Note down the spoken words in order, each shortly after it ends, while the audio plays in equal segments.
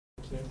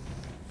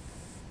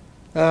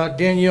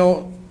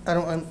Danielle,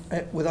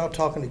 without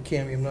talking to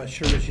Cammie, I'm not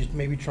sure if she's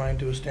maybe trying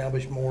to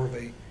establish more of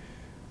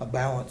a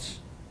balance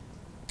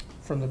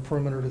from the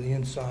perimeter to the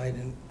inside,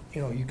 and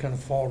you kind of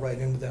fall right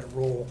into that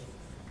role.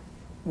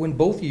 When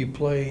both of you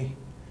play,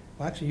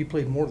 well, actually you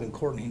played more than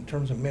Courtney in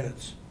terms of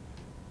minutes,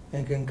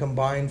 and can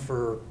combine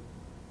for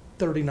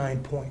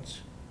 39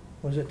 points.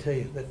 What does that tell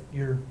you? That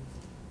you're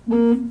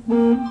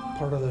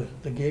part of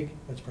the gig?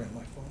 That's probably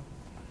my phone.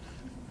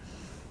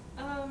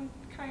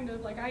 Kind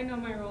of. Like, I know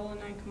my role and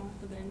I come off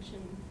the bench,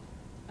 and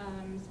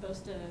I'm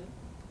supposed to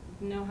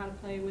know how to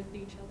play with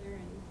each other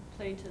and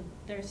play to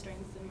their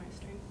strengths and my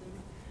strengths, and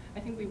I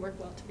think we work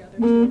well together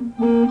too.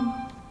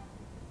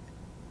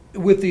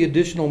 With the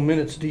additional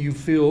minutes, are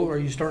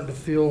you starting to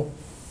feel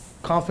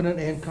confident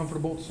and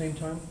comfortable at the same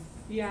time?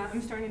 Yeah,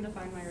 I'm starting to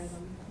find my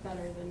rhythm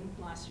better than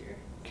last year.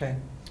 Okay.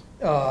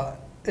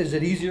 Is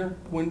it easier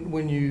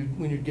when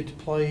you get to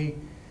play,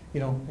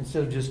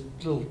 instead of just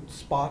little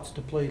spots,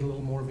 to play a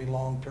little more of the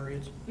long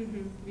periods?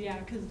 Mm-hmm. Yeah,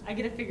 because I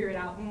get to figure it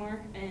out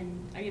more,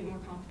 and I get more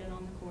confident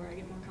on the court. I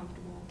get more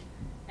comfortable,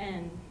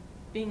 and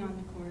being on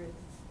the court,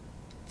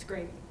 it's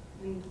great,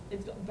 and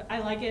I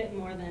like it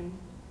more than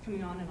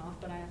coming on and off.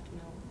 But I have to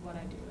know what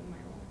I do in my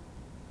role.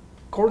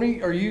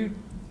 Courtney, are you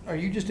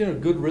just in a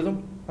good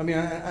rhythm? I mean,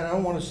 I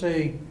don't want to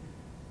say.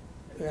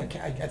 I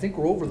think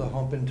we're over the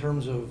hump in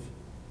terms of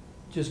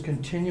just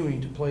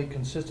continuing to play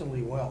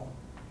consistently well,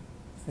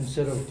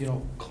 instead of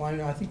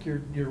climbing. I think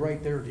you're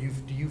right there. Do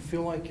you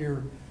feel like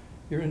you're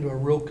into a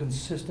real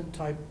consistent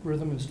type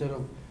rhythm instead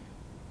of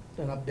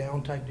an up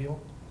down type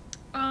deal?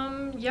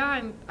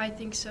 Yeah, I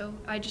think so.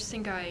 I just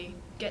think I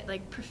get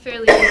like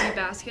fairly easy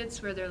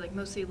baskets where they're like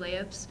mostly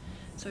layups,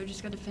 so I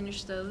just got to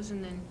finish those,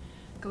 and then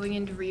going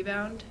into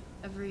rebound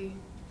every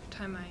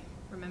time I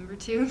remember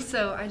to.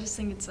 So I just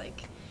think it's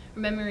like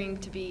remembering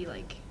to be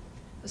like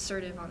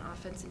assertive on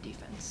offense and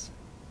defense.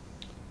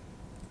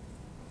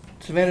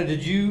 Savannah,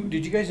 did you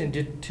guys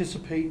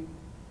anticipate,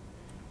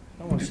 I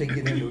don't want to say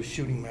get into a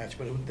shooting match,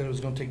 but that it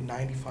was going to take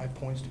 95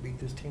 points to beat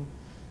this team?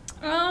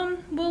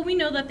 Well, we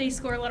know that they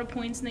score a lot of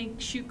points and they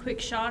shoot quick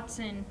shots,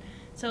 and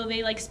so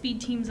they like speed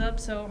teams up.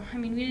 So, I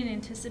mean, we didn't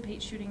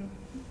anticipate shooting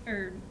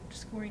or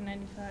scoring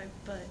 95,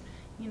 but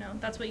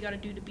that's what you got to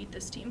do to beat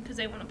this team, because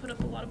they want to put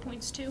up a lot of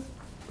points too.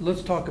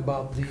 Let's talk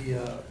about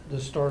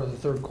the start of the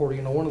third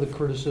quarter. One of the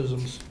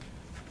criticisms,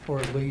 or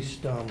at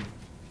least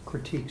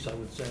critiques, I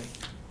would say,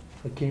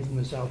 that came from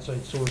this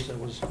outside source,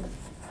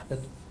 that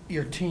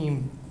your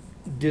team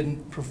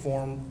didn't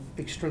perform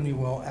extremely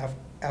well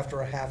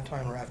after a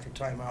halftime or after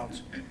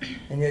timeouts,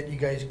 and yet you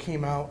guys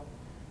came out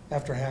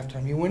after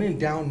halftime. You went in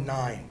down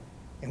 9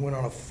 and went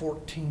on a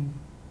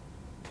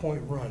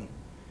 14-point run.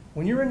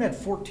 When you're in that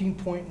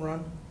 14-point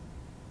run,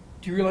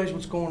 do you realize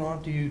what's going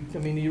on? Do you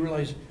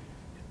realize,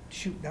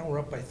 shoot, now we're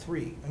up by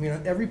 3? I mean,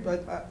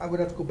 I would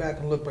have to go back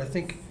and look, but I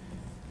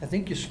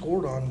think you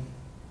scored on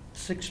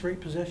 6 straight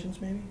possessions,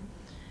 maybe.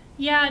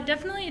 Yeah,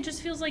 definitely. It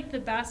just feels like the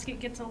basket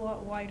gets a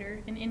lot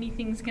wider and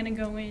anything's going to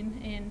go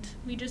in, and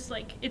we just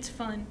it's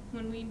fun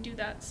when we do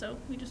that, so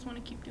we just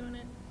want to keep doing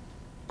it.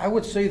 I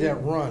would say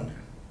that run,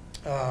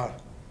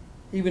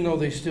 even though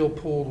they still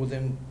pulled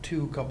within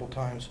 2 a couple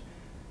times,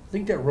 I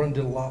think that run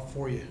did a lot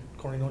for you.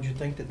 Courtney, don't you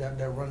think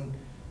that run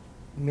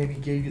maybe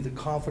gave you the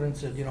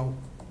confidence that,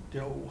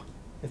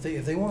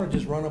 if they want to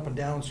just run up and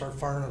down and start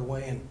firing it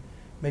away and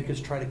make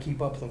us try to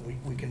keep up with them,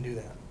 we can do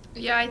that?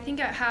 Yeah, I think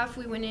at half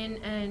we went in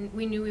and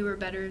we knew we were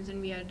better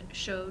than we had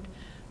showed,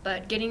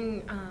 but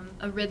getting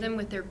a rhythm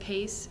with their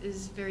pace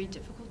is very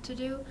difficult to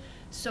do.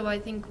 So I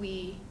think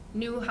we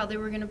knew how they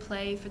were going to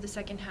play for the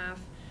second half,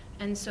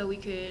 and so we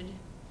could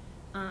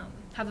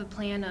have a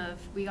plan of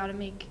we got to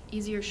make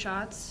easier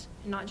shots,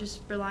 not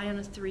just rely on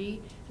a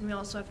 3, and we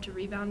also have to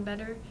rebound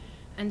better.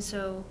 And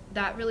so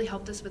that really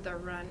helped us with our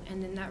run,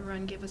 and then that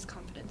run gave us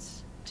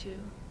confidence to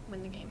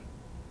win the game.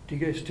 Do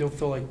you guys still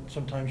feel like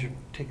sometimes you're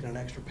taking an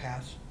extra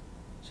pass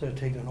instead of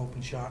taking an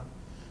open shot?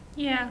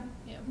 Yeah,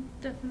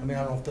 definitely. I mean,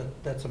 I don't know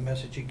if that's a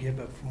message you give,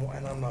 but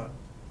and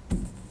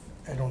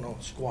I don't know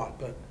squat,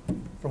 but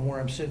from where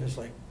I'm sitting, it's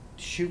like,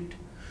 shoot.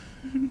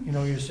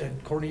 You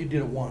said, Courtney, you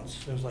did it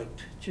once. It was like,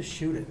 just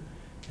shoot it.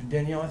 And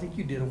Danielle, I think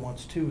you did it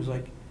once too. It was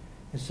like,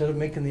 instead of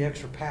making the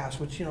extra pass,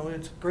 which,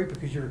 it's great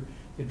because you're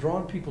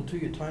drawing people to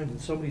you at times and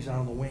somebody's out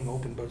on the wing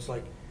open, but it's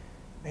like,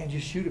 man,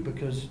 just shoot it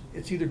because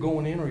it's either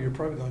going in or you're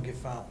probably going to get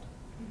fouled.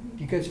 Mm-hmm.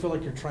 Do you guys feel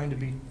like you're trying to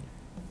be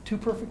too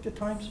perfect at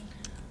times?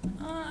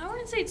 I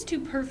wouldn't say it's too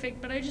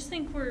perfect, but I just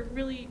think we're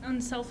really an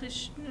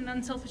unselfish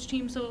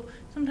team, so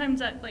sometimes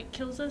that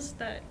kills us,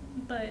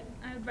 but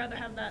I'd rather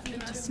have that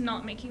than us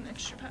not making the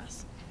extra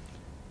pass.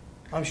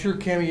 I'm sure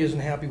Cammie isn't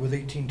happy with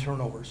 18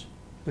 turnovers,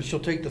 but she'll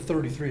take the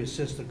 33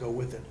 assists that go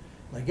with it.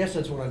 And I guess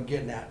that's what I'm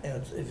getting at.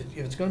 And if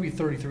it's going to be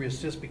 33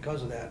 assists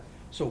because of that,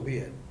 so be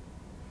it.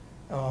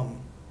 I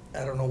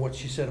don't know what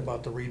she said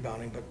about the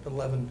rebounding, but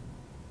 11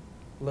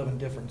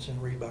 difference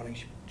in rebounding.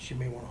 She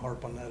may want to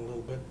harp on that a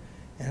little bit.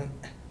 And,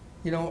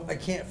 I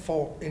can't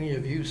fault any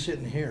of you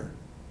sitting here.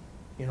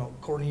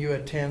 Courtney, you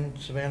had 10.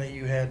 Savannah,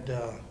 you had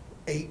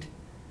 8.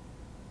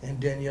 and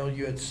Danielle,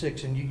 you had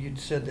 6, and you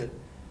said that,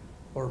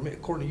 or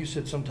Courtney, you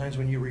said sometimes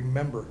when you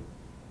remember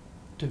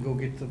to go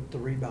get the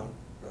rebound.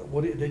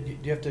 What do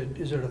you have to?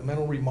 Is it a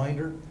mental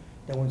reminder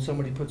that when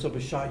somebody puts up a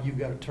shot, you've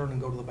got to turn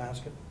and go to the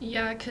basket?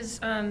 Yeah, because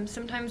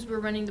sometimes we're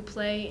running the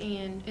play,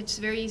 and it's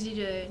very easy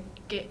to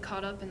get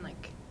caught up in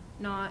like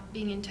not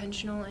being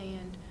intentional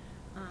and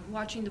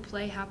watching the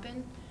play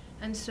happen.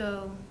 And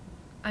so,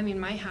 I mean,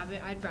 my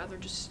habit, I'd rather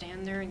just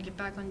stand there and get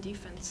back on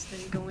defense than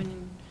go in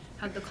and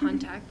have the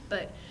contact.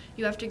 But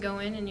you have to go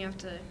in and you have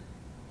to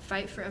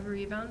fight for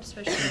every rebound,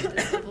 especially at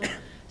this level.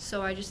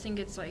 So I just think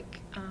it's like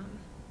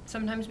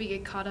sometimes we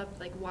get caught up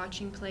like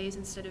watching plays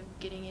instead of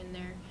getting in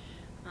there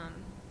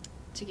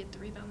to get the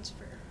rebounds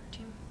for our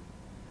team.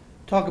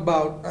 Talk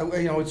about, I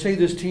would say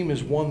this team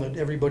is one that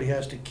everybody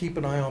has to keep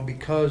an eye on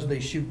because they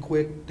shoot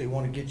quick. They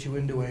want to get you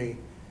into a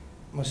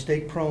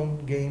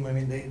mistake-prone game. I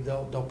mean,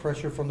 they'll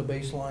pressure from the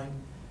baseline.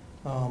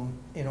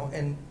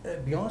 And to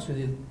be honest with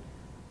you,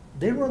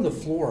 they run the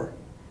floor,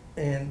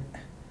 and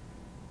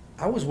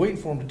I was waiting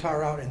for them to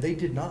tire out, and they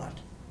did not.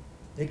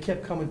 They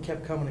kept coming,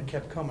 and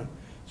kept coming.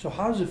 So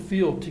how does it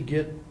feel to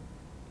get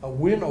a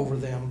win over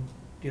them,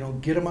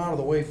 get them out of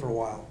the way for a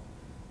while,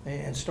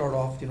 and start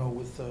off,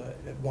 with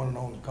at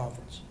 1-0 in the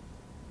conference?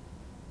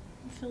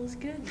 It feels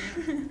good.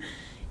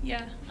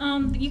 Yeah.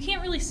 You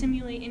can't really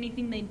simulate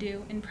anything they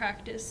do in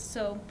practice.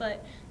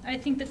 But I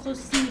think the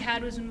closest thing we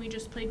had was when we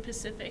just played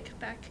Pacific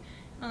back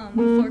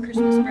before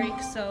Christmas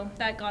break. So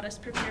that got us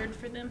prepared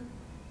for them.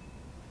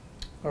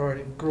 All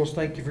righty, girls,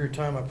 thank you for your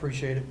time. I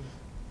appreciate it.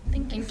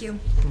 Thank you. Thank you.